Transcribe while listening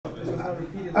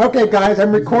Okay, guys,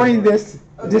 I'm recording this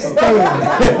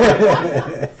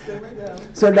stand.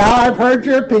 So now I've heard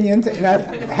your opinions and I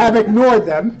have ignored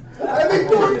them. I've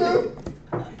ignored them.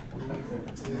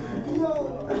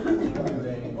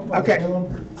 Okay,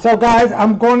 so guys,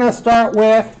 I'm going to start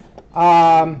with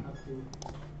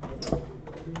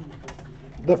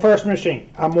the first machine.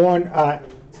 I'm on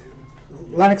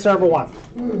Linux Server 1.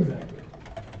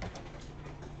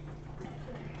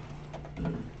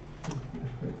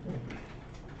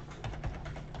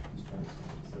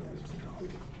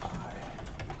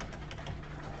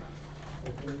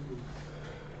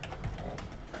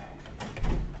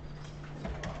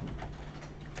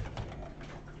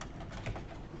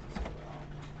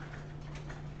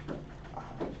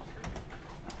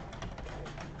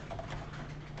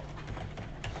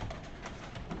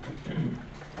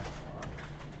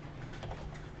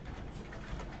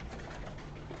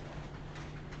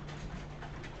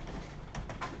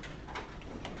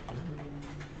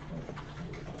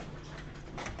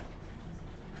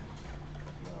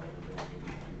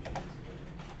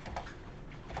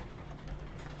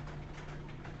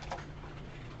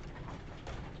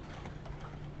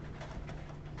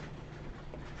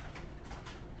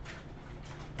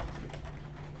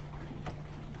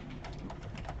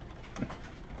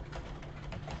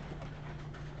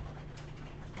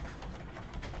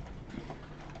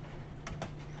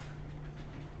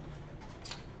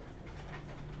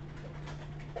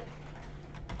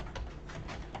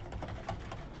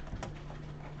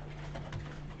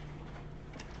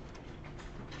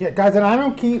 Yeah, guys, and I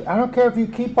don't care if you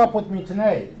keep up with me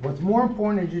today. What's more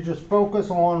important is you just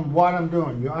focus on what I'm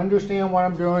doing. You understand what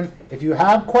I'm doing. If you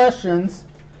have questions,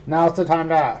 now's the time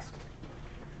to ask.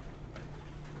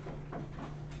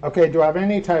 Okay, do I have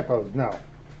any typos? No.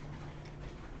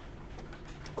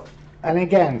 And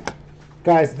again,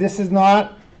 guys, this is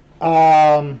not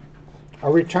a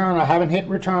return. I haven't hit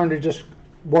return to just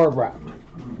word wrap.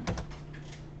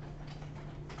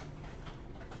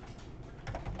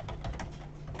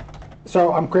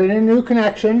 So I'm creating a new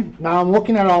connection. Now I'm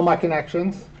looking at all my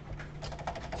connections.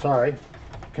 Sorry.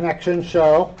 Connection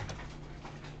show.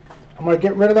 I'm going to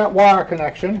get rid of that wire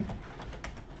connection.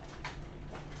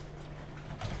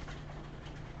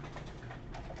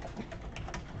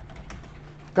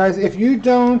 Guys, if you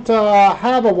don't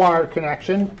have a wired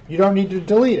connection, you don't need to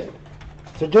delete it.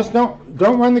 So just don't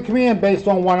run the command based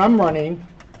on what I'm running.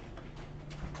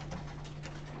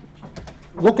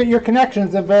 Look at your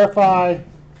connections and verify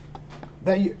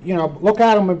that you know, look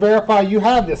at them and verify you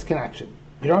have this connection.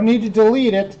 You don't need to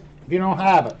delete it if you don't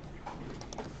have it.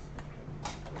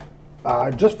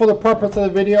 Just for the purpose of the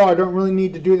video, I don't really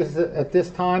need to do this at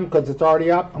this time because it's already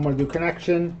up. I'm going to do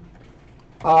connection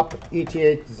up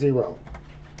ETH 0.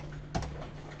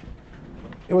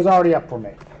 It was already up for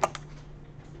me.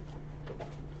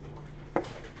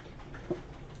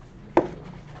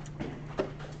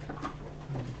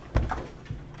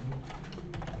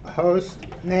 Host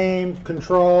name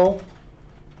control,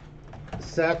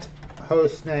 set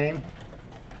host name.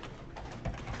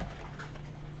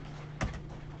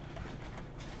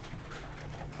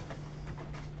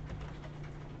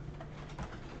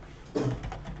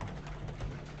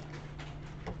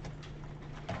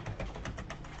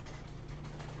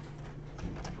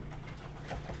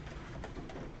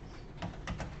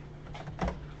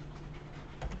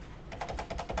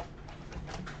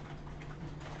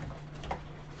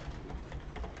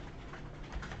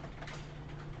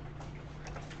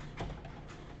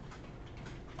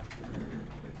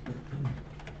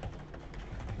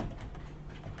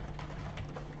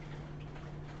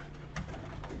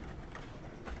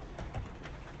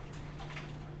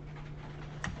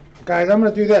 Guys, I'm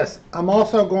going to do this. I'm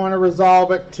also going to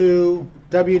resolve it to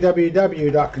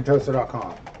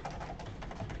www.contoso.com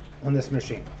on this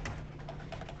machine.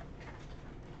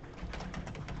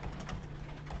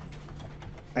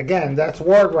 Again, that's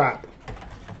word wrap.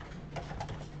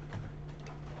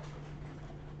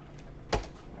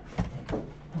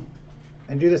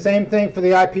 And do the same thing for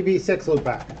the IPv6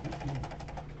 loopback.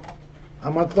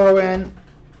 I'm going to throw in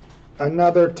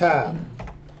another tab.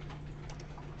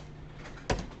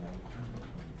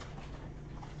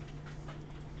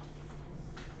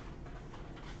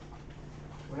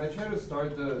 When I try to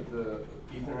start the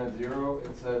Ethernet 0,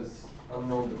 it says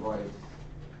unknown device.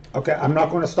 Okay, I'm not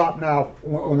going to stop now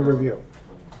on the review.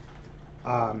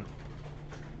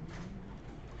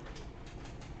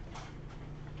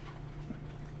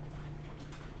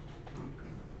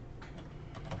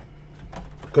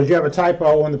 Because you have a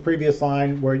typo on the previous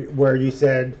line where you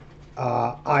said the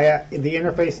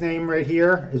interface name right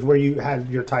here is where you had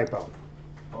your typo.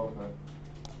 Okay.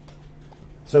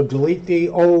 So delete the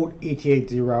old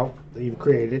ET80 that you've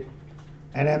created,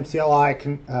 and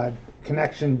MCLI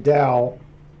connection del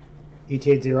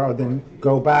ET80, then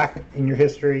go back in your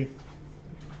history.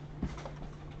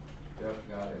 Yep,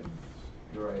 got it.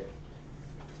 You're right.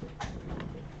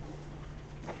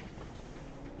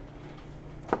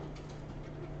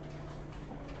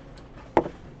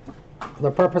 For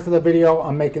the purpose of the video,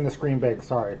 I'm making the screen big.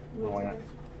 Sorry.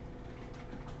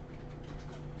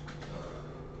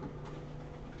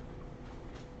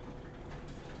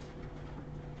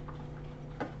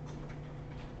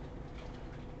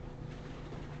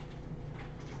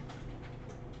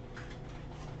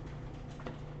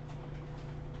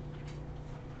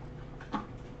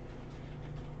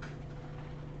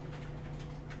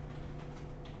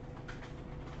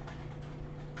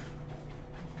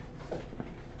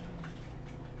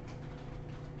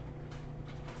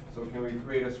 So can we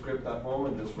create a script at home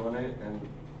and just run it and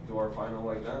do our final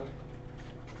like that?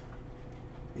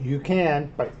 You can,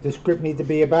 but the script needs to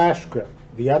be a bash script.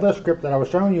 The other script that I was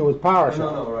showing you was PowerShell.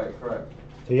 No, right, correct.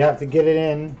 So you have to get it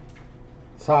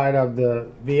inside of the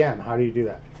VM. How do you do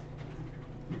that?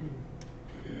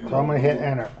 So I'm going to hit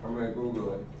enter. I'm going to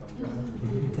Google it.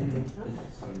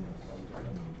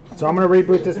 So I'm going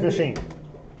to reboot this machine.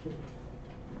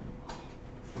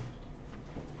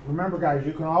 Remember, guys,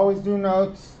 you can always do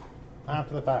notes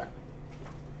after the fact.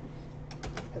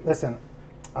 Listen,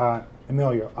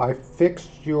 Emilio, I fixed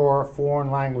your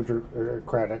foreign language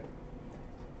credit.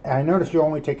 And I noticed you're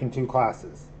only taking 2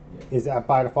 classes. Yeah. Is that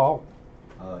by default?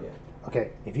 Yeah. Okay,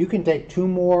 if you can take 2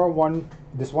 more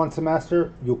this one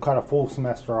semester, you'll cut a full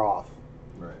semester off.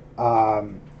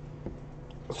 Right.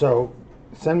 So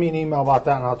send me an email about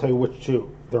that and I'll tell you which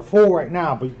 2. They're full right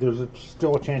now, but there's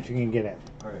still a chance you can get in.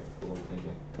 All right, cool, thank you.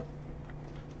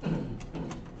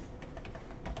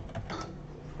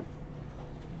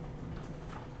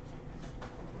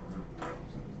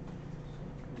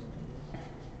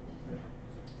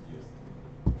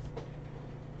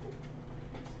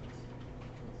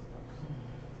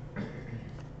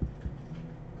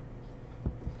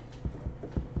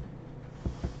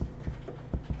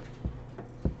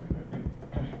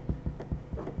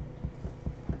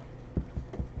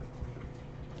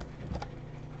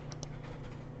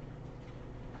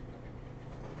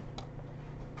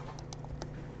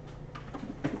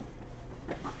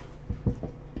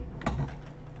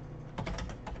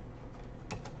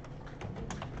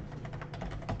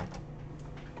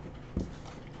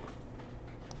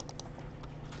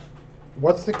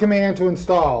 What's the command to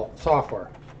install software?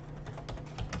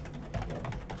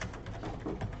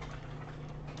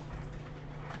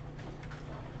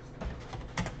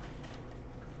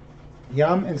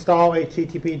 Yum install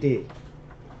HTTPD.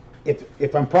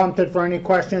 If I'm prompted for any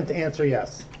questions, answer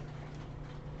yes.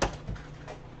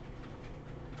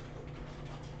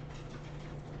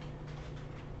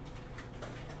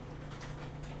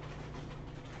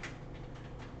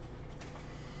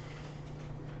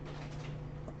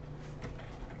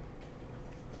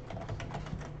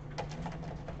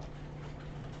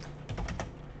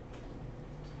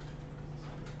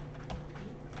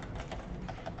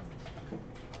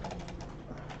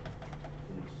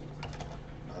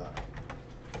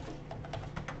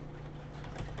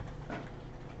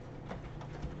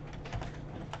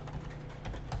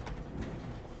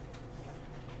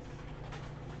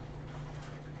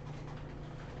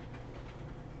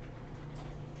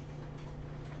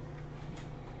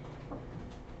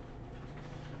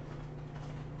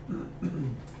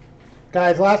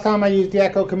 Guys, last time I used the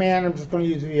echo command, I'm just going to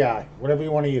use VI, whatever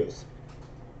you want to use.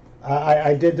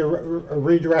 I did the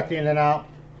redirecting in and out.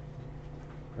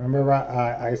 Remember,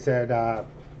 I said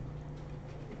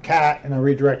cat, and I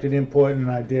redirected input,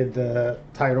 and I did the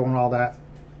title and all that.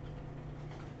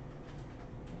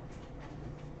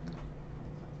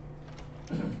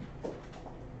 So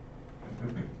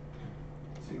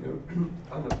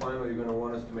on the final, you're going to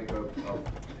want us to make a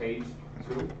page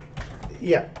too?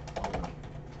 Yeah.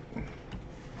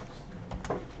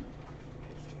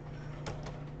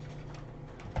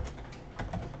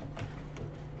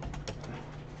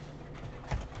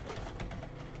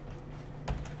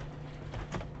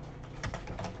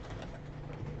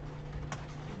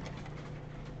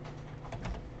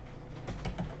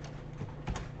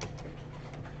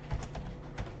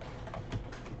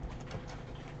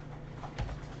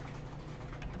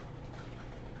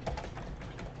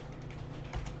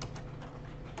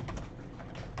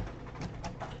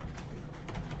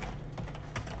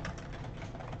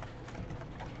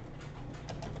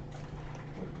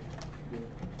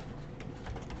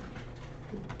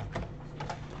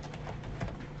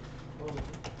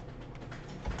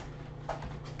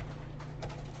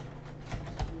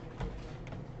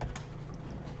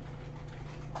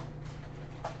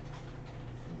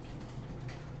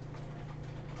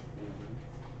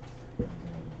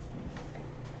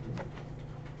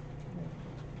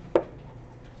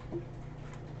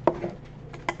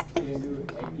 Can you do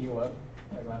E11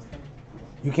 like last time?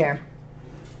 You can.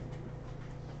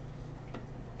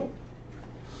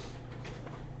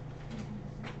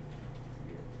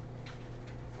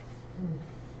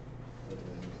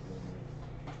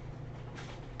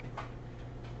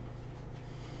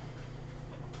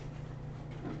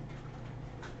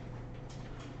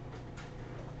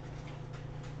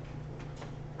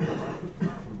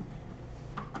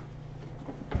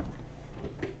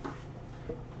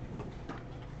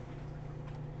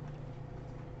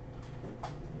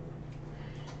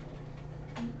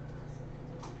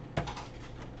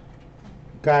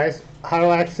 Guys, how do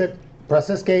I exit?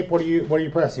 Press escape. What do you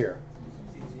press here?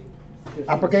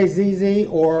 Uppercase ZZ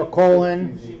or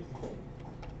colon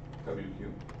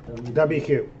WQ.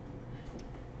 WQ.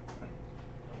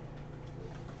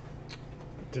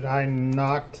 Did I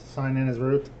not sign in as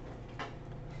root?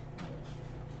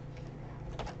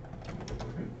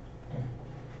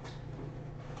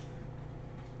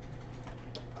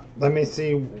 Let me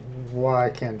see why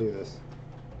I can't do this.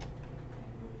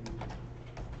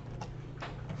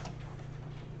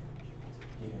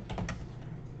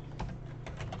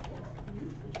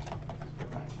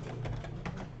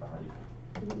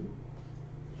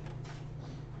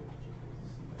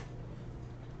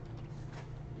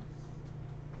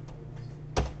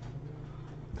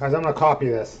 Guys, I'm going to copy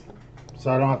this so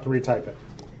I don't have to retype it.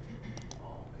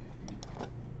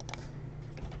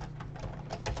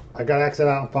 I got to exit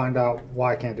out and find out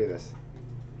why I can't do this.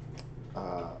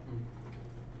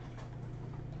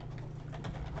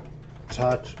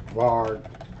 Touch, var.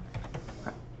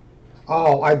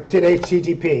 Oh, I did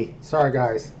HTTP. Sorry,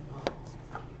 guys.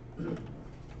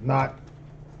 Not.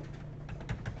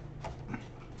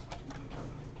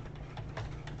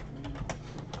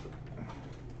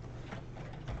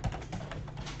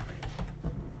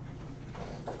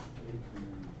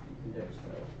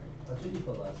 That's what you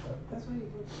put last time. That's why you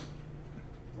put.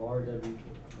 Var W.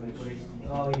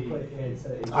 Oh, you put it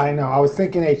instead of I know. I was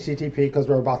thinking HTTP because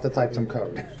we're about to type some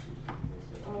code.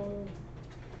 Oh.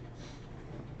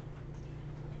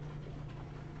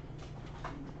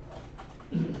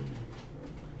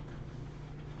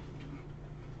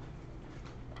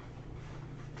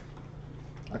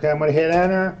 Okay, I'm going to hit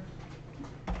enter,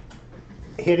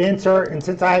 hit insert, and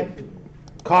since I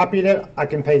copied it, I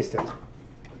can paste it.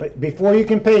 But before you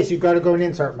can paste, you've got to go in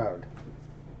insert mode.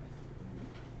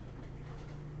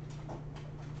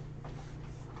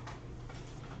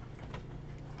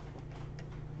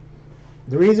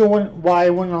 The reason why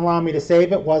it wouldn't allow me to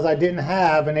save it was I didn't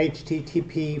have an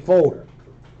HTTP folder.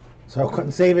 So I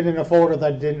couldn't save it in a folder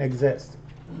that didn't exist.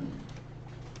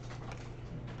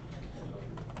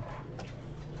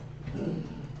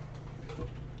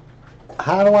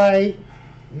 How do I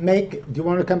make, do you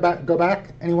want to come back, go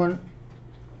back? Anyone?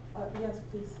 Yes,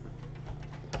 please.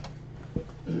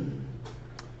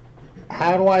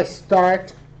 How do I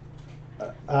start,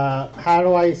 how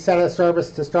do I set a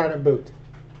service to start and boot?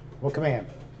 What command?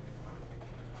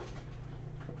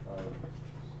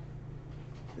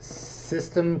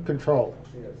 System control.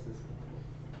 Yeah,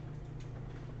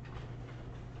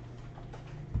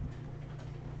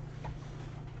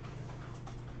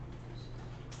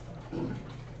 system.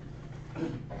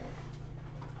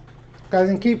 Guys,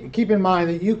 and keep in mind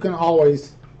that you can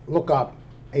always look up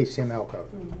HTML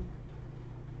code. Mm-hmm.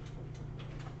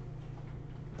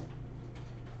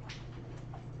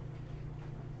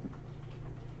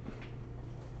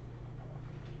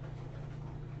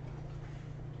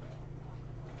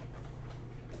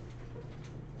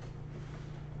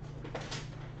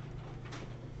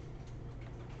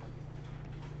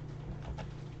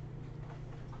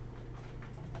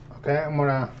 Okay, I'm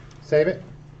gonna save it.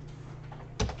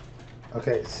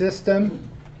 Okay, system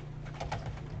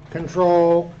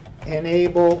control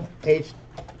enable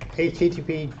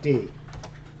HTTPD.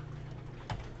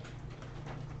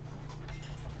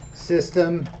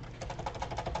 System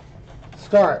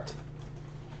start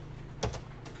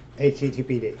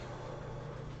HTTPD.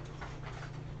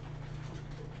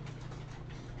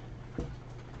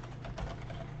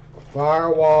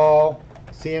 Firewall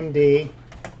CMD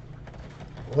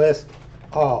list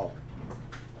all.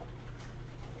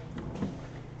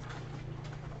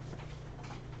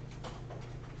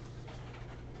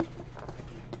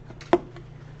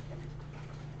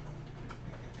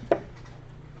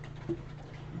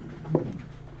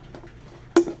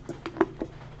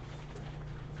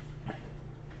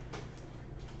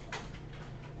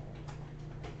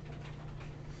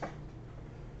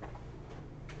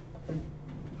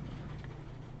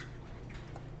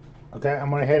 Okay, I'm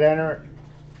going to hit enter.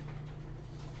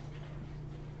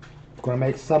 I'm going to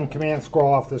make some command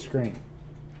scroll off the screen.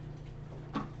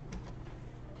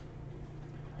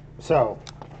 So,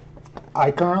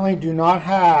 I currently do not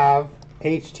have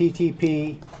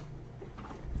HTTP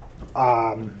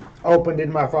opened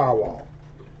in my firewall.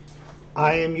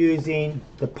 I am using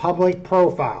the public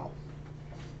profile.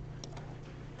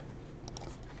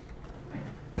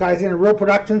 Guys, in a real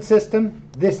production system,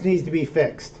 this needs to be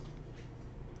fixed.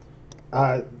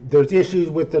 There's issues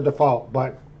with the default,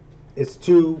 but it's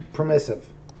too permissive.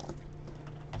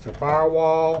 So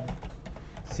firewall,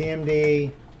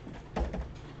 CMD,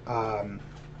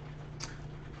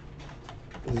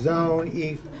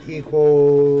 zone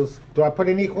equals, do I put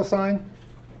an equal sign?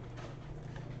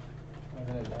 I'm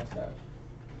gonna advance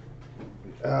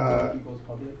Uh, that. Equals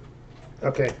public.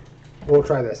 Okay, we'll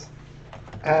try this.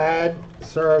 Add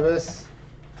service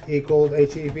equals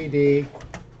HTTPD.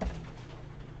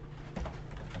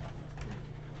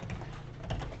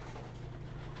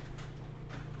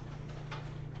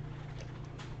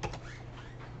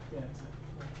 Yeah,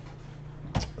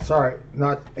 it's Sorry,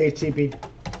 not HTTP.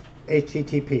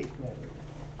 HTTP. yeah.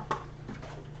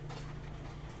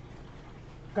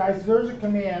 Guys, there's a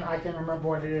command, I can't remember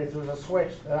what it is. There's a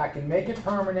switch that I can make it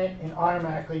permanent and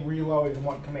automatically reload in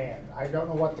one command. I don't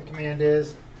know what the command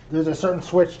is. There's a certain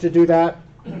switch to do that.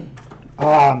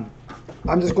 I'm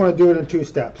just going to do it in 2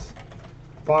 steps.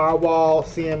 Firewall,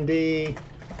 CMD,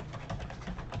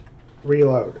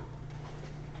 reload.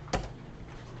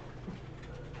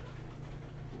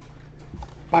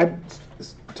 By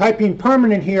typing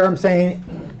permanent here, I'm saying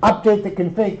update the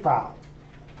config file.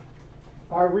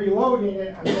 By reloading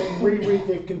it, I'm saying reread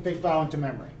the config file into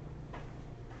memory.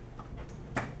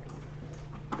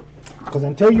 Because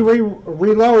until you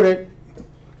reload it,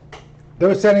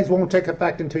 those settings won't take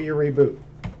effect until you reboot.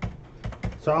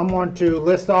 So I'm going to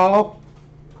list all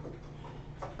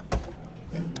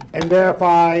and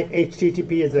verify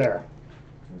HTTP is there.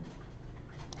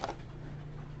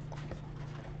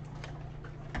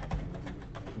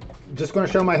 Just going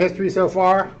to show my history so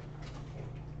far.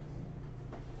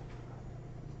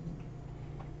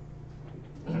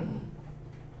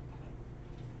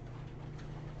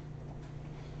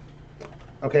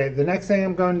 Okay, the next thing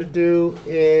I'm going to do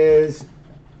is,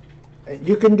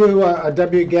 you can do a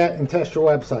wget and test your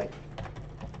website.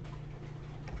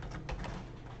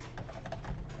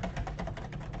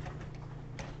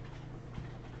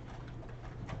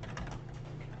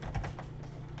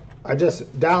 I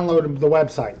just downloaded the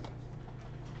website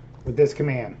with this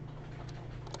command.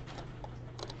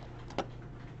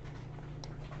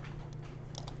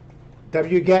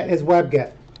 Wget is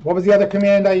webget. What was the other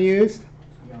command I used?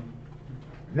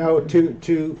 No,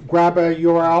 to grab a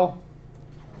URL.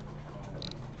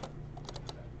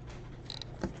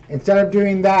 Instead of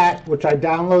doing that, which I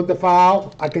download the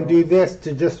file, I can do this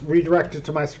to just redirect it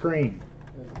to my screen.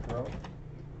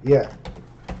 Yeah.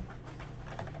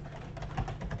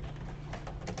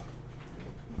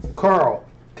 Carl,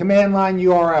 command line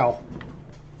URL.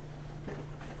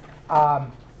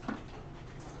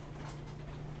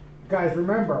 Guys,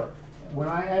 remember, when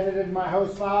I edited my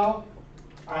host file,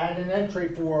 I had an entry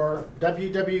for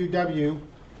www,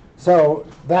 so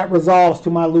that resolves to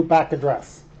my loopback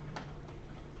address.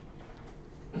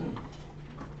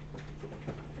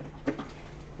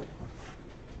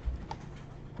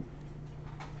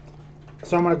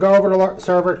 So I'm going to go over to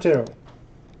server 2.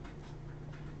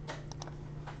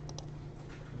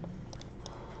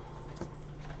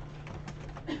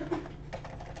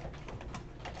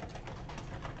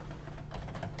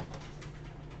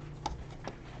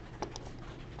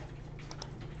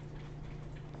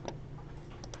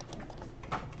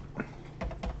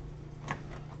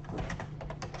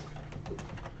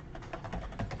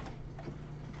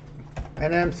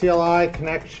 NMCLI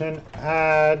connection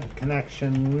add,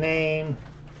 connection name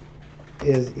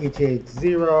is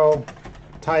ETH0,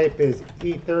 type is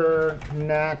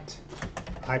Ethernet,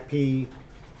 IP4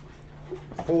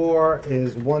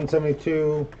 is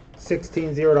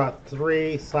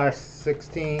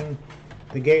 172.16.0.3/16,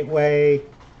 the gateway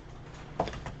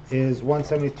is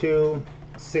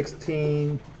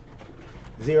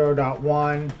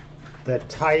 172.16.0.1, the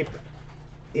type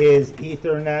is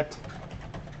Ethernet.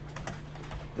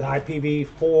 The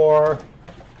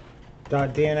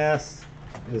IPv4.DNS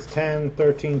is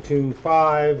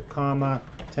 10.13.2.5, comma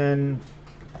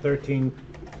 10.13.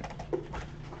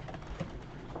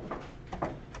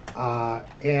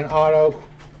 And auto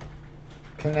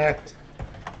connect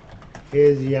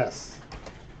is yes.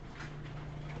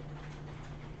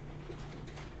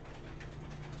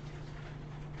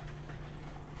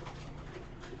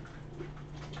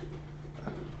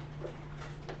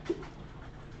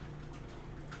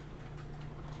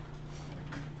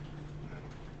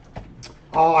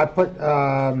 Oh, I put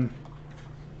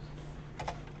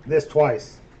this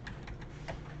twice.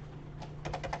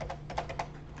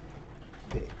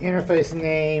 The interface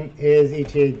name is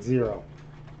ETH0.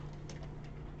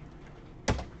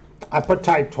 I put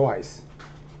type twice.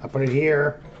 I put it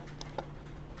here,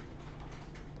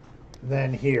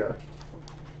 then here.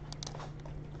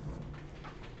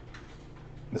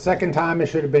 The second time it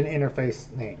should have been interface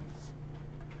name.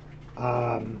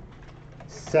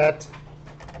 Set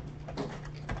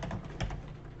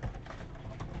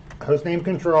hostname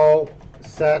control,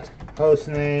 set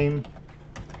hostname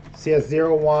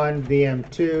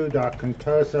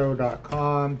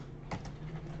CS01vm2.contoso.com,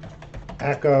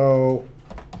 echo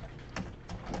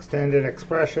extended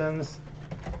expressions,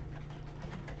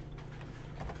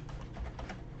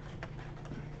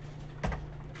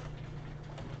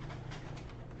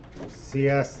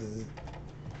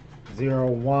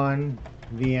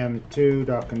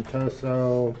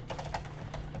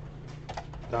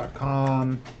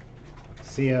 CS01vm2.contoso.com,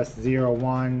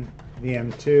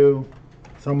 CS01vm2.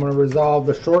 So I'm going to resolve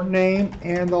the short name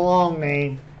and the long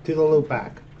name to the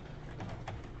loopback.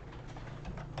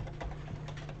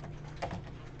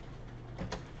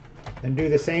 Then do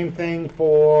the same thing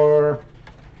for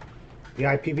the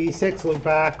IPv6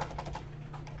 loopback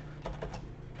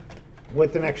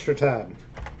with an extra tab.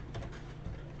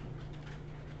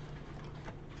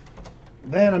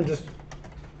 Then I'm just,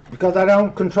 because I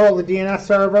don't control the DNS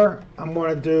server, I'm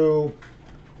going to do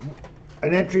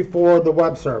an entry for the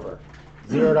web server.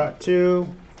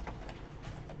 0.2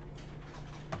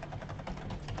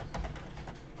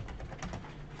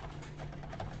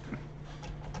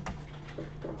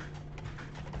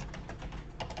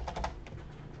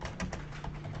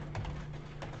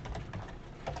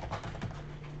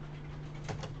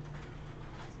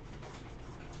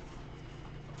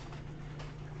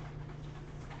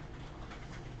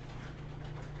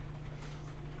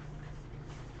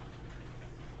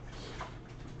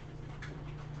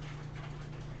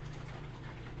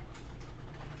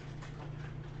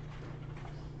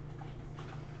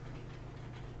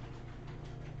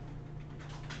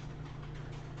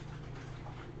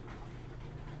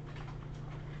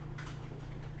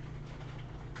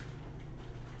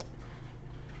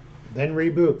 then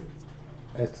reboot.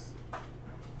 It's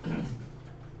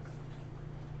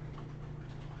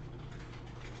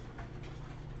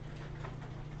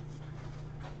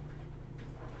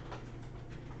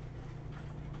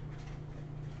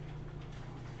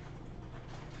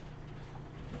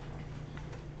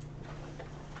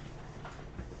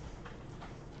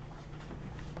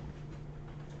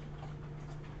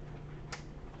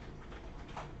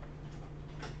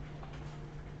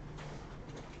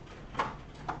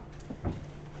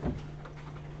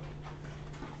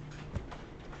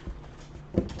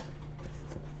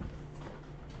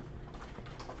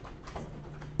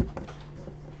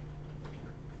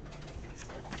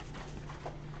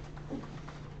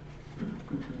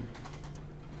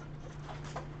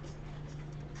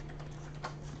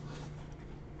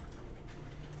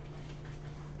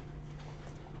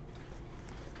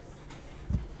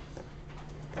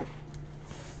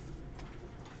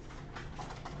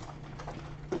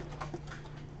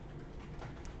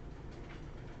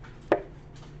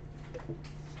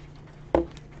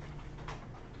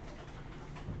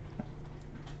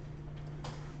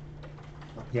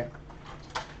yeah.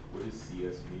 What does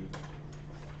CS mean?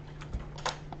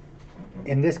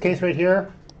 In this case right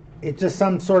here, it's just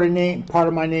some sort of name, part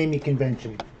of my naming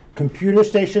convention. Computer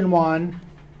Station 1,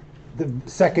 the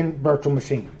second virtual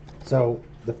machine. So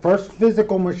the first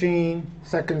physical machine,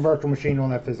 second virtual machine on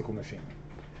that physical machine.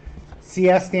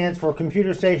 CS stands for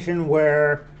Computer Station,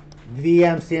 where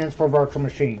VM stands for virtual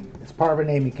machine. It's part of a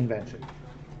naming convention.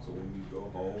 So when we go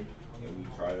home and we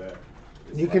try that,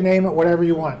 it's You can like- name it whatever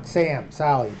you want. Sam,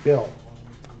 Sally, Bill.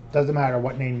 Doesn't matter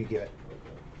what name you give it.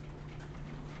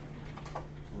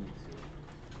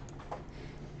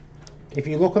 If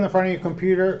you look on the front of your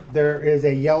computer, there is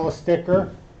a yellow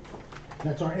sticker.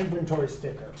 That's our inventory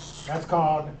sticker. That's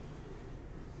called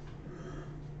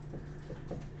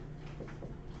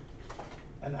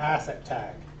an asset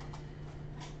tag.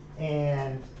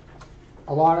 And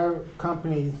a lot of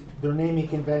companies, their naming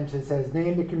convention says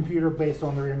name the computer based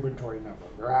on their inventory number,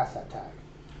 their asset tag.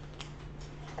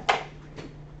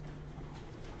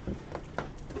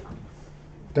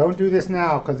 Don't do this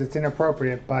now because it's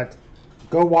inappropriate, but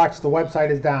go watch The Website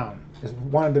Is Down. It's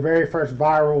one of the very first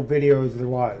viral videos there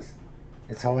was.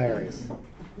 It's hilarious.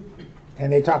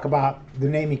 And they talk about the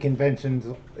naming conventions.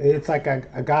 It's like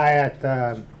a guy at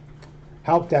the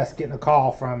help desk getting a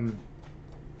call from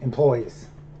employees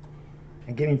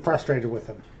and getting frustrated with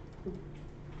them.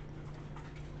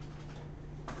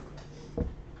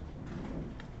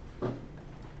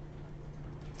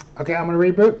 Okay, I'm gonna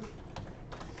reboot.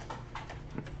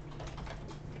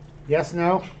 Yes,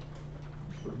 no?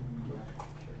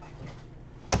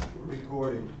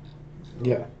 Recording.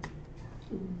 Yeah.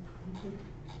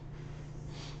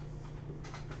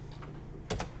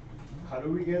 How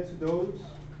do we get to those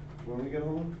when we get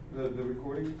home? The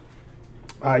recording?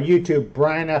 YouTube,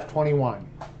 Brian F21.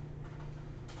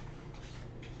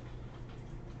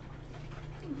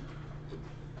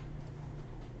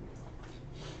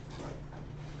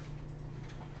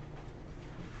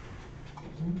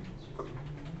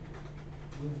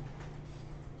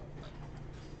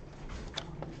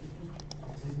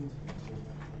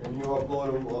 And you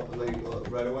upload them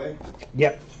right away?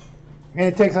 Yep. And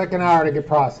it takes like an hour to get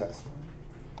processed.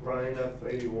 Brian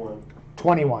F81.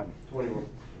 21. 21.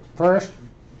 First,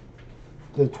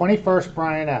 the 21st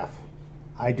Brian F.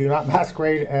 I do not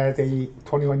masquerade as a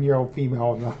 21-year-old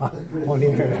female on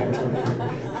the internet.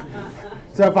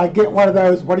 So if I get one of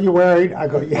those, what are you wearing? I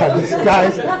go, yeah, this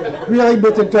guy's really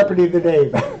misinterpreting the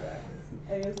name.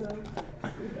 ASL.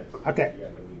 Okay.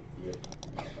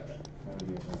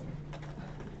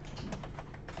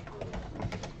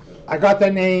 I got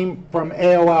that name from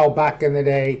AOL back in the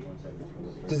day.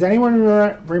 Does anyone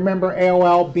remember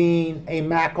AOL being a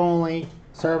Mac-only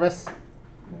service?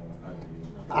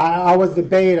 I was the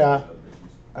beta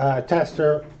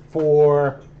tester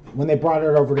for when they brought it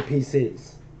over to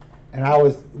PCs. And I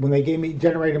was, when they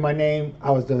generated my name,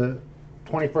 I was the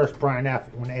 21st Brian F.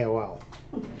 on AOL.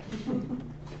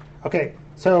 Okay,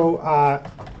 so I'm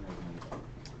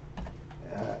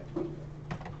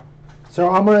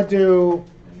going to do,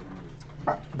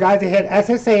 guys, I hit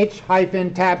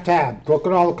SSH-tab. Look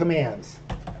at all the commands.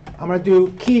 I'm going to do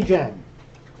keygen.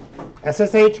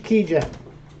 SSH keygen.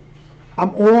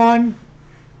 I'm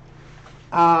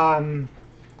on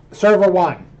server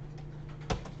 1.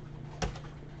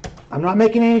 I'm not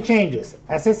making any changes.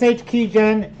 SSH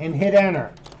keygen and hit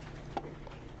enter.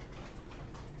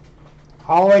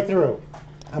 All the way through.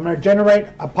 I'm going to generate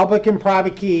a public and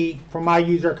private key for my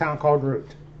user account called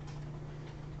root.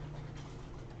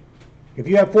 If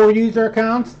you have 4 user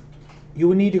accounts, you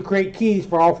will need to create keys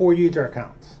for all 4 user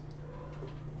accounts.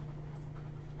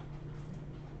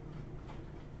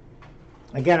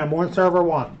 Again, I'm on server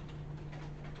 1.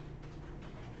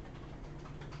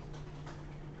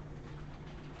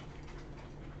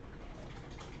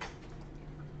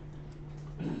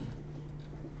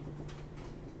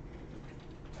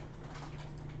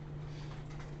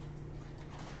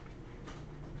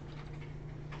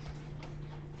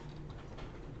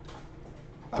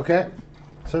 Okay,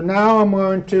 so now I'm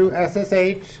going to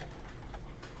SSH.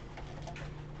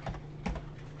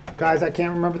 Guys, I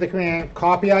can't remember the command.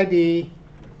 Copy ID.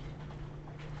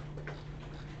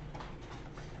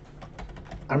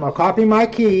 I'm going to copy my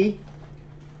key.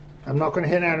 I'm not going to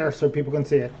hit enter so people can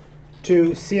see it. To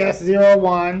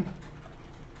CS01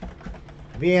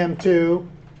 VM2.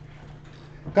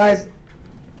 Guys,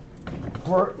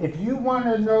 if you want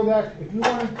to know that, if you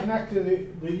want to connect to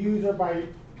the user by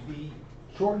the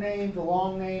short name, the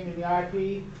long name, and the IP,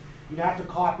 you'd have to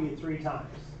copy it 3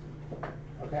 times.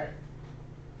 Okay?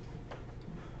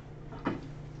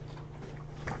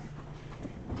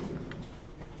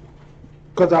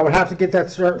 Because I would have to get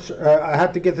that I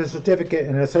have to get the certificate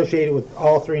and associate it with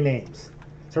all 3 names.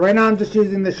 So right now I'm just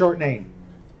using the short name.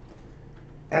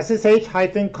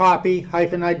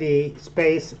 SSH-copy-ID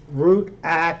space root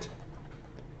at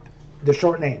the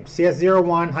short name.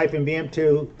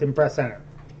 CS01-VM2, then press enter.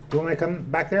 Do you want me to come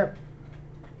back there?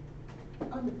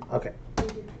 Okay.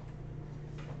 Thank you.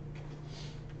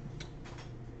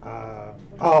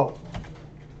 Oh.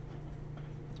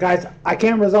 Guys, I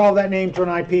can't resolve that name to an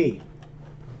IP.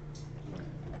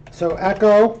 So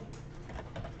echo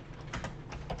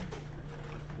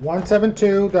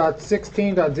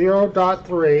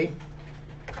 172.16.0.3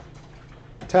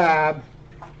 tab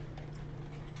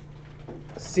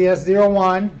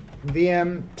CS01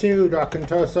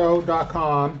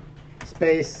 vm2.contoso.com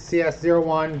space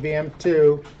CS01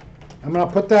 vm2. I'm going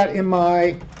to put that in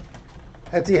my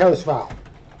Etsy host file.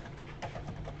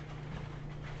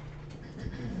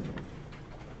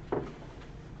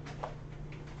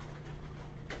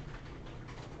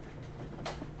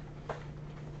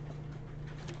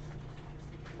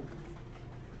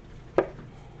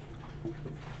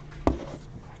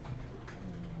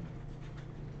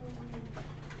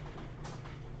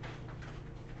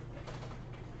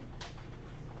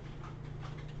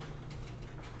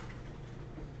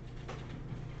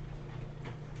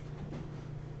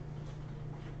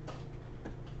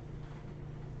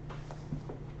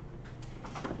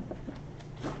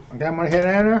 Okay, I'm going to hit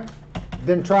enter,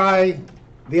 then try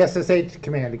the SSH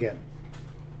command again.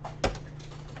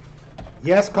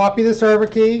 Yes, copy the server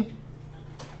key.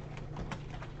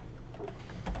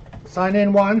 Sign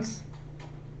in once.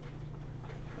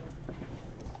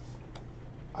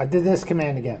 I did this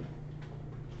command again.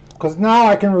 Because now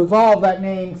I can resolve that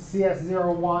name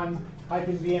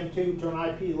CS01-VM2 to an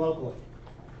IP locally.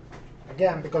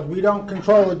 Again, because we don't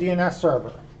control the DNS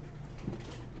server.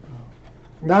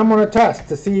 Now I'm going to test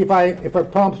to see if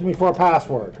it prompts me for a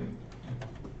password.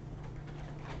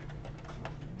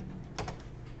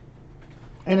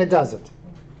 And it doesn't.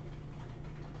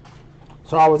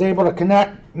 So I was able to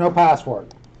connect, no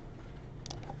password.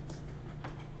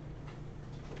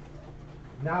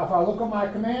 Now if I look at my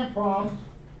command prompt,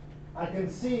 I can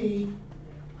see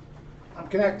I'm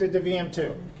connected to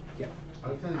VM2. Yeah, I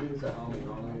was trying to do this at home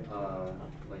normally,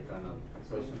 like on a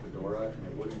installation of Fedora,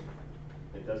 and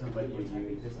it doesn't let you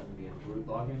use root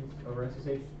logins over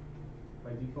SSH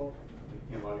by default. You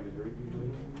can't log into root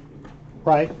usually.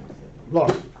 Right.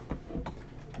 Look.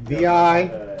 The VI.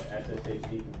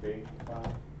 SSHD config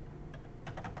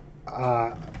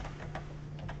file.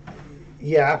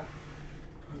 Yeah.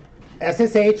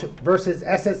 SSH versus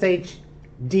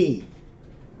SSHD.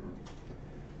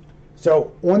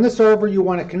 So on the server you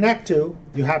want to connect to,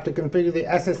 you have to configure the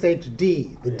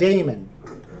SSHD, the daemon,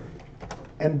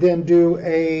 and then do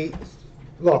a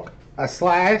 /root,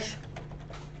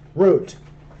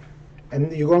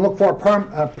 and you're going to look for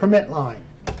a permit line.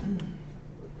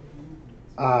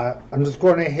 I'm just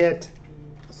going to hit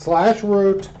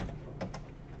 /root.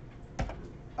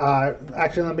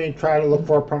 Actually, let me try to look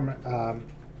for a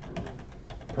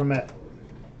permit.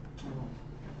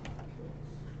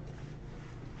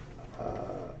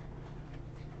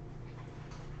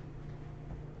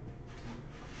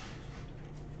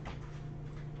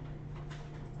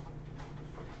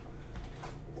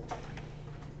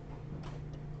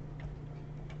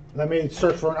 Let me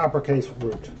search for an uppercase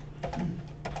root. I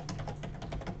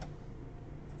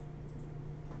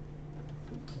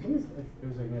think it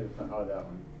was like that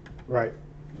one. Right.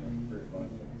 Yeah, root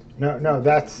login. No,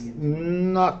 that's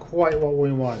not quite what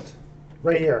we want.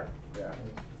 Right here. Yeah.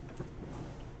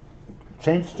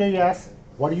 Change to yes.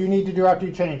 What do you need to do after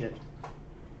you change it?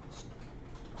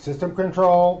 System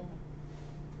control,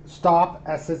 stop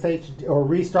SSH or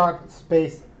restart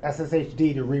space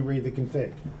SSHD to reread the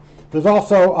config. There's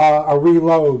also a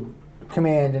reload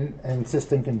command in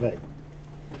system config.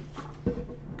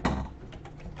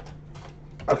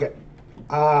 Okay.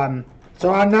 So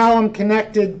now I'm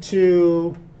connected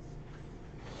to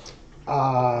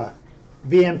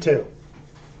VM2.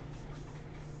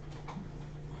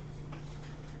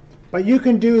 But you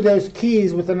can do those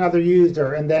keys with another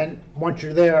user, and then once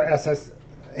you're there, SSH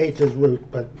is root.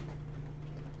 But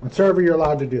on server, you're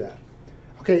allowed to do that.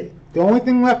 Okay, the only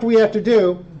thing left we have to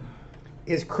do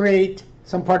is create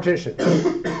some partitions.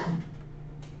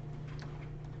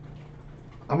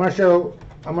 I'm going to show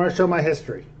my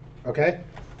history. Okay.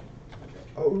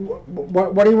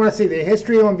 What do you want to see? The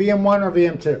history on VM1 or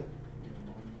VM2?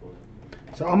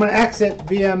 So I'm going to exit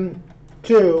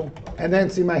VM2 and then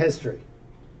see my history.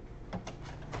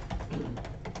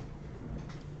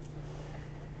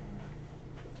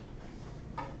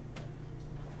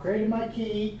 Created my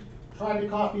key, tried to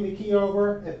copy the key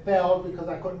over, it failed because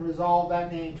I couldn't resolve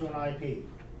that name to an IP.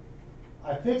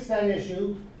 I fixed that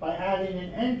issue by adding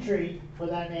an entry for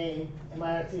that name in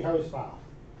my etc host file.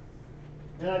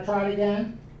 Then I tried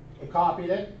again, it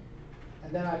copied it,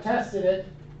 and then I tested it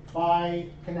by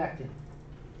connecting.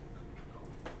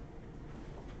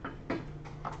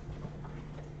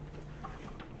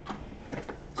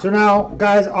 So now,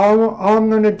 guys, all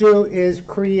I'm going to do is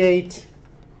create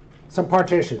some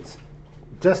partitions.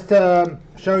 Just to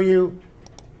show you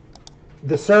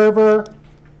the server,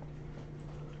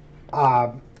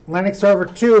 Linux Server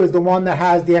 2 is the one that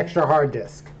has the extra hard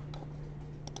disk.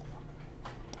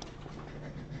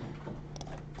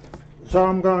 So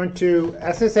I'm going to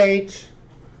SSH.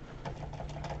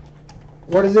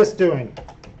 What is this doing?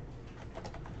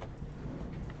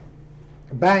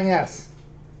 Bang S.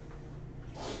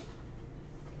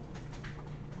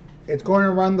 It's going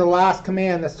to run the last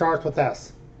command that starts with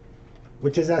S,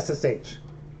 which is SSH.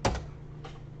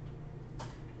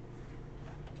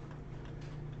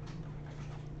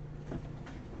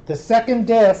 The second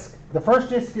disk, the first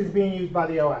disk is being used by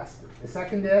the OS. The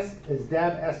second disk is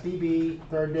dev SDB,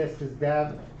 third disk is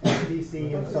dev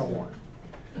SDC, and so on.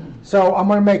 So I'm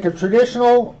going to make a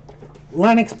traditional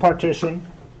Linux partition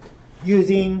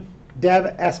using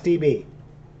dev SDB.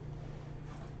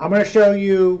 I'm going to show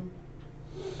you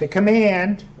the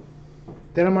command,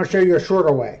 then I'm going to show you a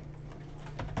shorter way.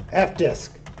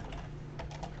 fdisk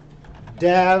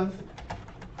dev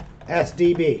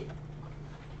SDB.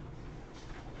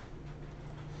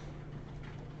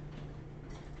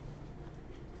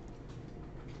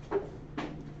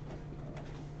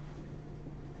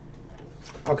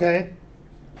 Okay?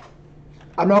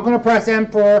 I'm not going to press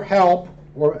M for help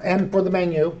or M for the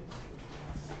menu.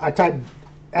 I type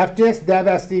fdisk dev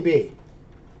sdb.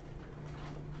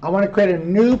 I want to create a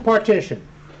new partition.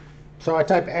 So I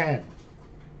type N.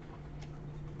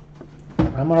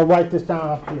 I'm going to write this down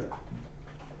up here.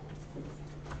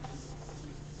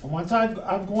 And once I've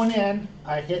gone in,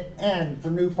 I hit N for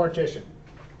new partition.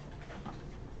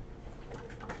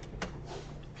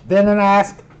 Then I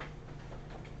ask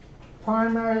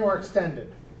primary or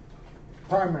extended.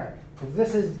 Primary,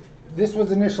 because this was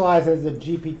initialized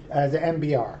as an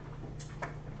MBR.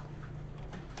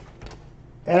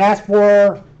 It asks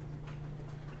for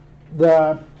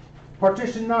the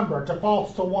partition number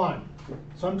defaults to 1.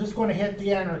 So I'm just going to hit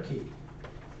the enter key.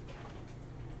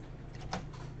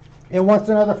 It wants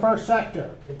to know the first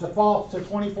sector. It defaults to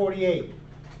 2048,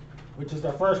 which is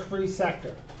the first free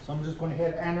sector. So I'm just going to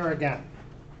hit enter again.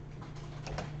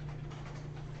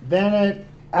 Then it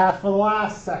asks for the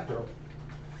last sector,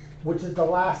 which is the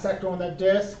last sector on that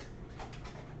disk.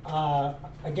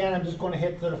 Again, I'm just going to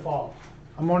hit the default.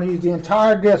 I'm going to use the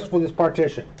entire disk for this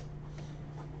partition.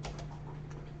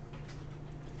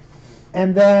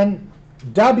 And then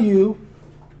W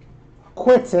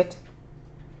quits it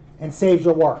and saves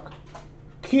your work.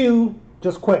 Q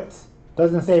just quits,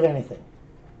 doesn't save anything.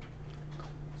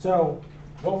 So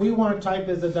what we want to type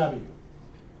is a W.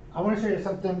 I want to show you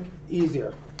something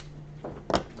easier.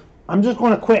 I'm just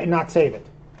going to quit and not save it.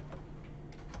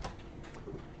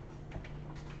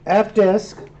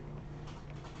 fdisk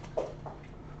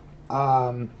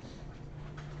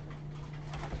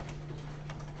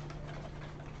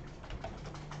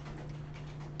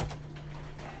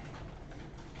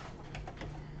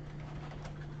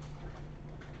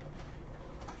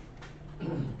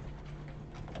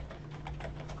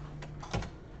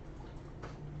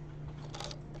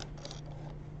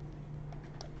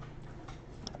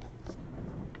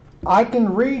I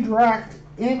can redirect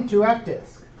into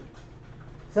fdisk.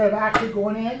 Instead of actually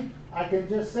going in, I can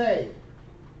just say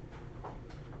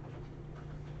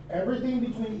everything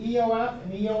between EOF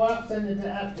and EOF send into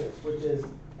fdisk, which is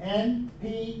N,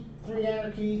 P, 3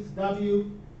 enter keys, W,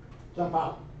 jump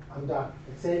out. I'm done.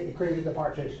 It created the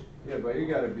partition. Yeah, but you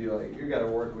gotta be like, you gotta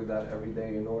work with that every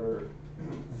day in order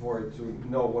for it to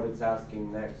know what it's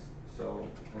asking next. So,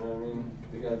 you know what I mean?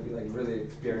 You gotta be like really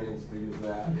experienced to use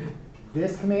that.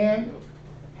 This command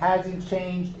hasn't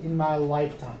changed in my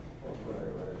lifetime.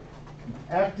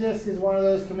 Right. fdisk is one of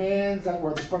those commands that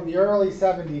were from the early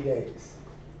 70 days.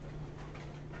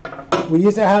 We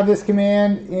used to have this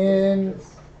command in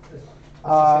It's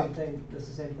the same thing. It's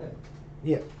the same thing.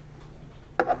 yeah.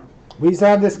 We used to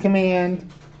have this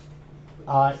command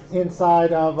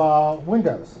inside of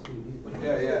Windows.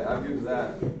 Yeah, I've used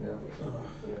that. Yeah.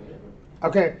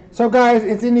 Okay, so guys,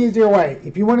 it's an easier way.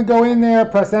 If you want to go in there,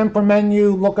 press M for menu,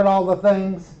 look at all the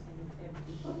things.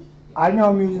 I know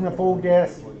I'm using a full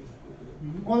disk.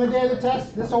 On the day of the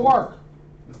test, this will work.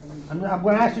 I'm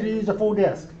going to ask you to use a full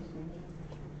disk.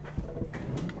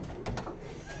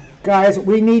 Guys,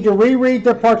 we need to reread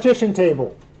the partition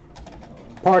table.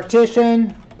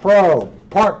 Partition probe,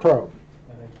 part probe.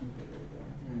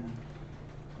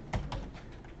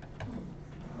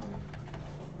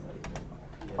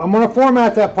 I'm going to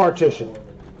format that partition.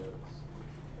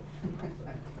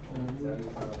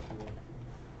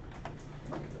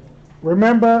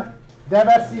 Remember,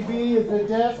 devstb is the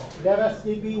disk,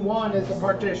 devstb1 is the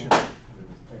partition.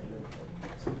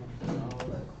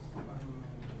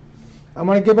 I'm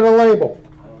going to give it a label.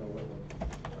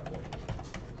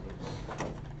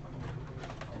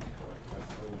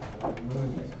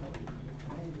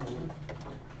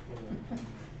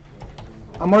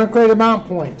 I'm going to create a mount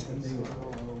point.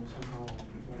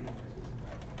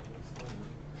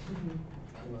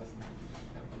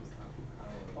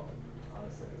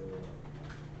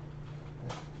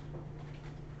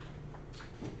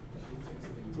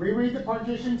 Reread the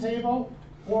partition table,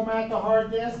 format the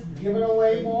hard disk, give it a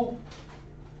label,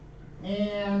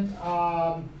 and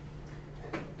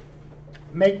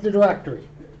make the directory.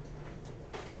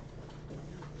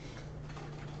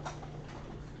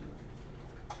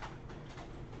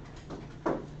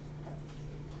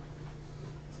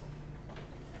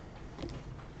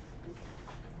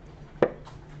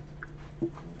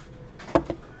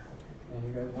 And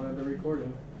you guys wanted the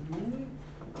recording.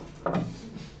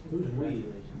 Who's we?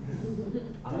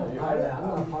 I'm not part of that. I'm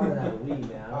not part of that we,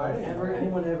 man. I don't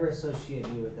anyone ever associate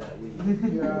me with that we.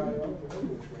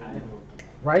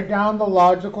 Write down the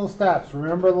logical steps.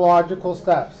 Remember the logical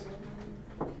steps.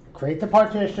 Create the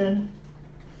partition.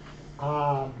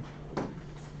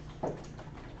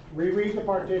 Reread the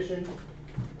partition.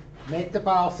 Make the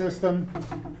file system.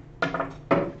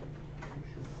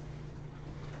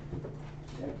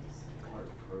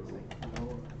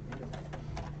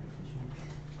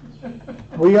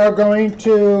 we are going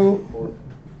to,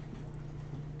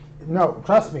 no,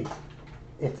 trust me,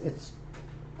 it's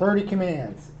 30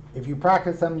 commands. If you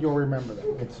practice them, you'll remember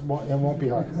them. It won't be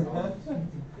hard.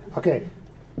 Okay,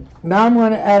 now I'm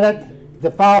going to edit the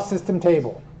file system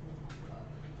table.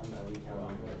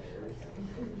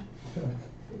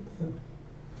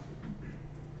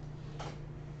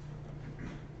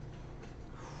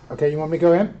 Okay, you want me to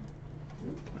go in?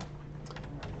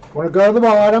 Want to go to the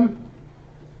bottom.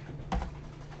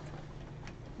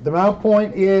 The mount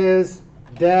point is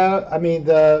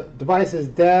the device is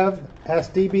dev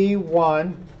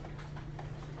SDB1.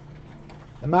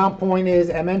 The mount point is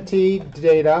MNT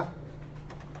data.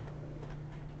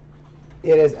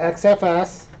 It is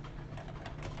XFS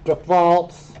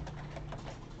defaults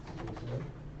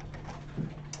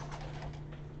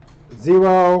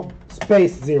 0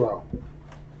 space 0.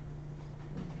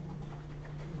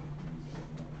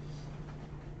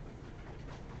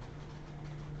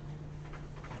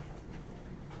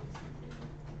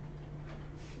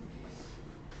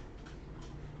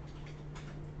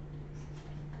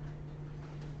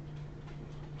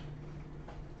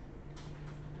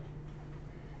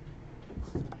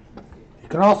 You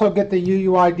can also get the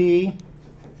UUID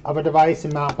of a device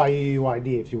and mount by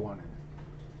UUID if you want it.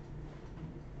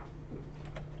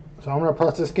 So I'm going to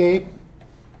press escape,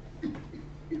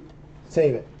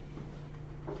 save it.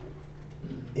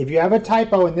 If you have a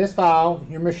typo in this file,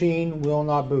 your machine will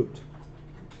not boot.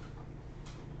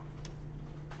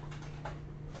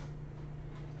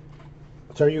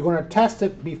 So you're going to test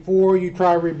it before you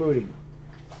try rebooting.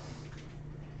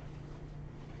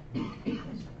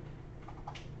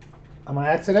 I'm going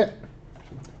to exit it.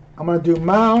 I'm going to do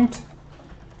mount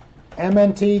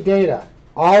MNT data.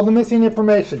 All the missing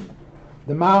information,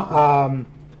 the mount,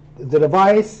 the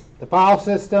device, the file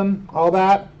system, all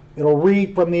that, it'll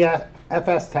read from the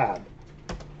FS tab.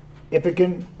 If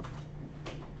it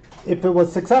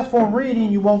was successful in reading,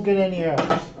 you won't get any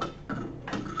errors.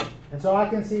 And so I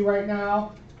can see right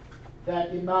now that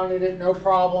it mounted it no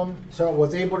problem, so it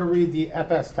was able to read the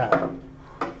FS tab.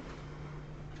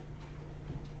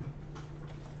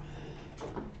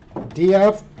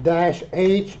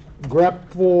 df-h grep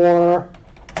for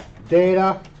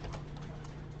data,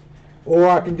 or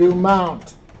I can do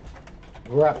mount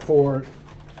grep for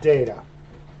data.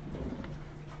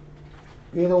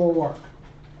 Either will work.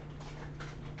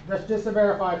 That's just to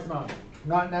verify it's mounted.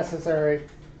 Not necessary.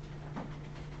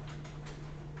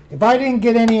 If I didn't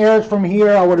get any errors from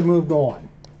here, I would have moved on.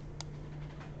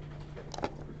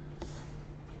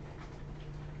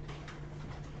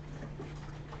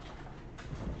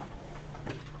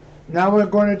 Now we're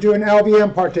going to do an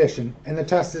LVM partition, and the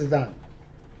test is done.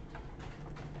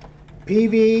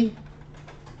 PV,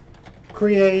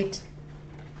 create.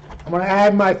 I'm going to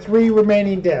add my 3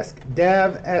 remaining disks,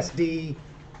 dev SDC,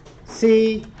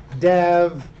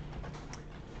 dev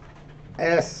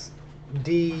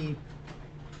SDD,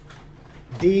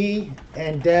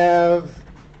 and dev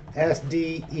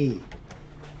SDE.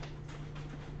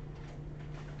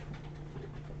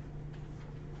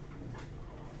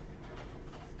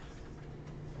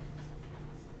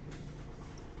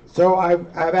 So I've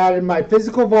added my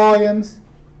physical volumes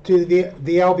to the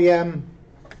LVM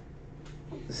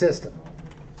system.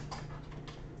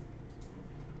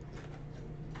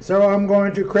 So I'm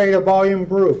going to create a volume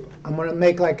group. I'm going to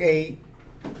make like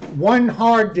one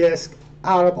hard disk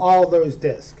out of all those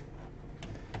disks.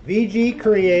 VG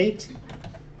create.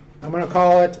 I'm going to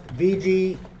call it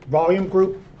VG volume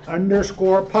group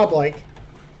 _ public.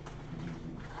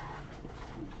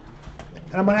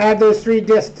 And I'm going to add those 3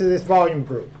 disks to this volume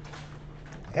group.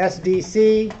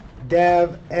 SDC,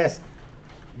 dev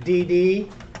SDD,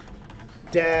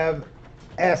 dev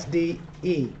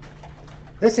SDE.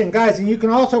 Listen, guys, and you can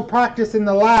also practice in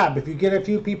the lab. If you get a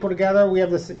few people together, we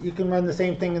have this. You can run the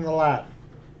same thing in the lab.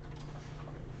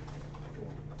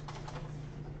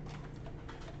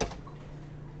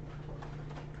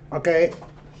 Okay.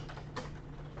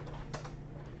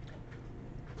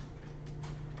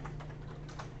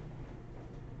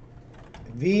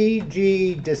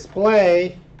 VG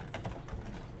display,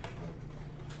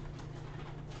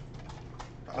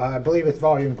 I believe it's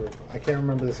volume group. I can't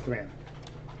remember this command.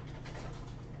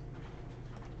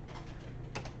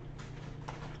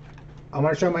 I'm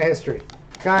going to show my history.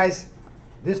 Guys,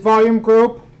 this volume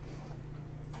group,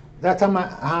 that's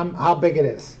how big it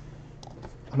is.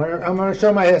 I'm going to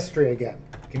show my history again.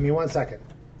 Give me 1 second.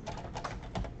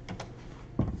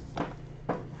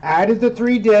 Added the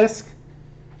 3 disks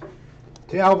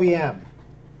to LVM.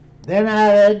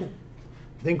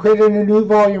 Then created a new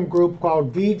volume group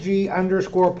called VG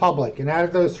 _ public and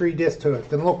added those 3 disks to it,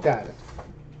 then looked at it.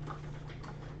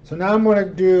 So now I'm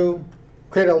going to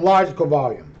create a logical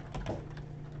volume.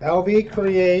 LV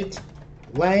create,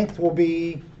 length will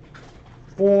be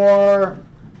 4,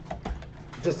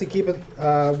 just to keep it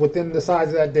within the size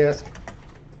of that disk.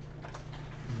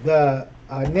 The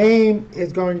name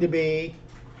is going to be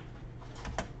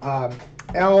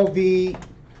LV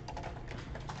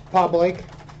public,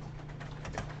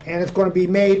 and it's going to be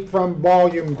made from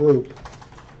volume group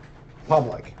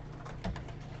public.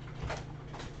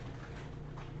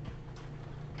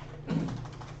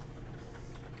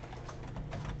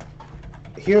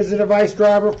 Here's the device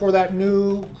driver for that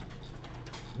new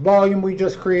volume we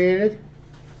just created.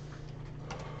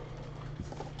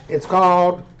 It's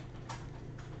called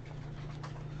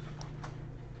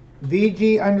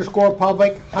VG underscore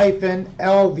public hyphen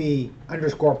LV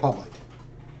underscore public.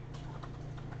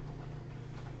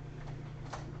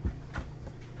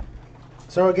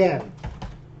 So again,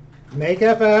 make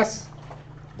FS,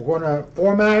 we're going to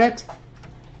format it.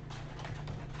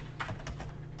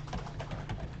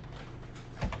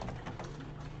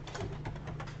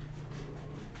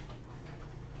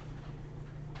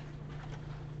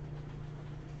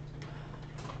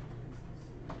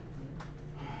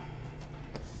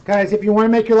 Guys, if you want to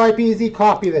make your life easy,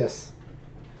 copy this.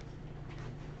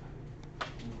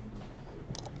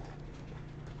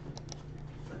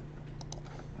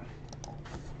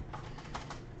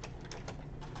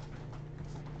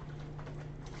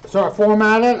 So I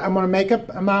format it. I'm going to make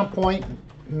a mount point,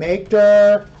 make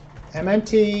dir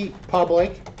MNT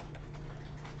public.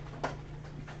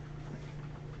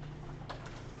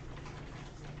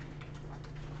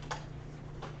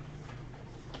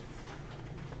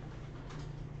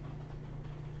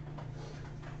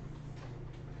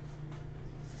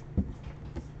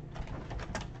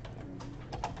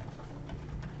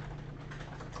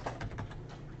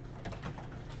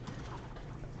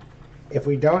 If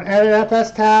we don't add an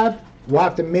FS tab, we'll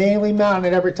have to manually mount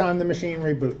it every time the machine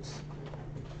reboots.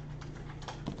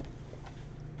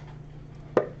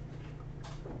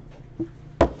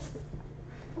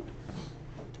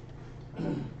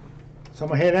 So I'm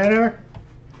going to hit enter,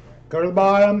 go to the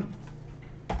bottom,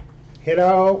 hit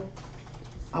O.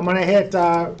 I'm going to hit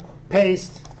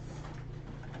paste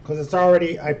because it's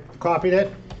already, I copied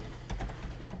it.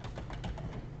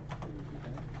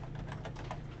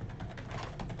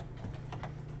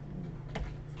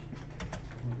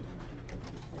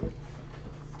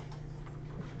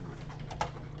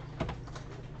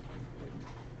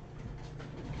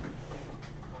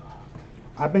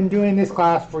 I've been doing this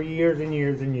class for years and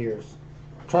years and years.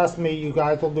 Trust me, you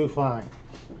guys will do fine.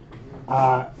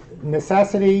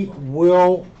 Necessity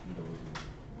will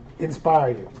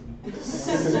inspire you.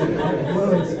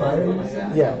 Will inspire you?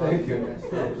 Yeah. Thank you.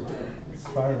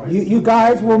 Inspire myself. You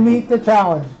guys will meet the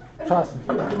challenge. Trust me.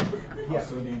 How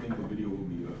soon do you think the video will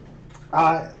be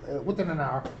up? Within an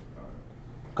hour.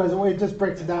 Because it just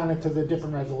breaks it down into the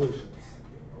different resolutions.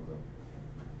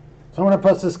 So I'm going to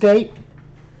press escape.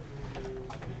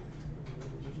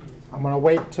 I'm going to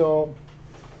wait till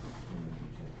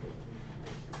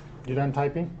you're done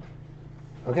typing.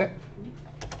 Okay.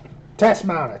 Test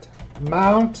mount it.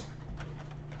 Mount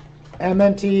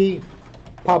MNT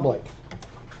public.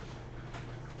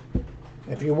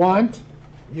 If you want,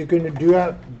 you can do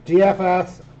a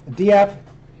DF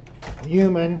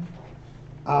human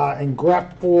and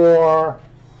grep for.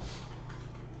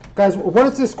 Guys, what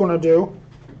is this going to do?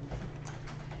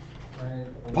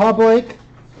 Public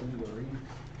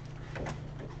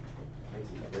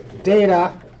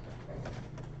data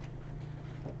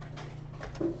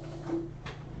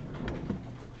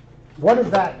what is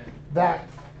that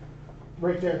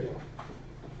right there do?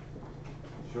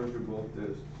 Shows you both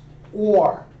disks.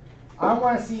 Or I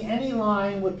want to see any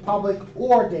line with public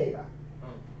or data.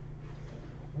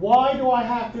 Why do I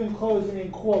have to enclose it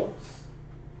in quotes?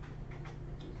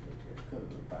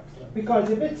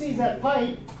 Because if it sees that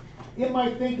pipe, it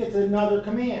might think it's another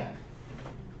command.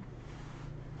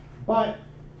 But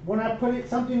when I put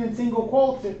something in single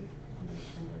quotes, it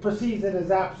perceives it as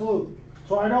absolute.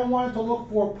 So I don't want it to look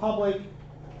for public,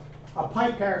 a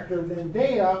pipe character than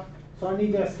data, so I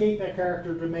need to escape that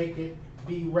character to make it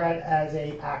be read as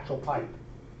a actual pipe.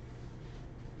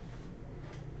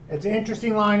 It's an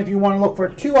interesting line if you want to look for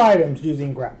 2 items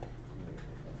using grep.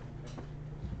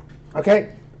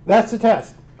 Okay, that's the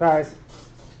test, guys.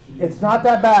 It's not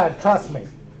that bad, trust me.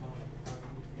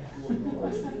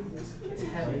 Let's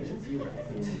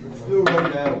do it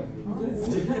right now.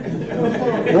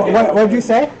 What did you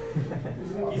say?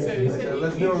 He said,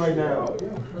 let's do it right now.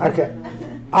 Okay.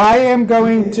 I am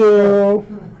going to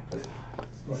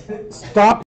stop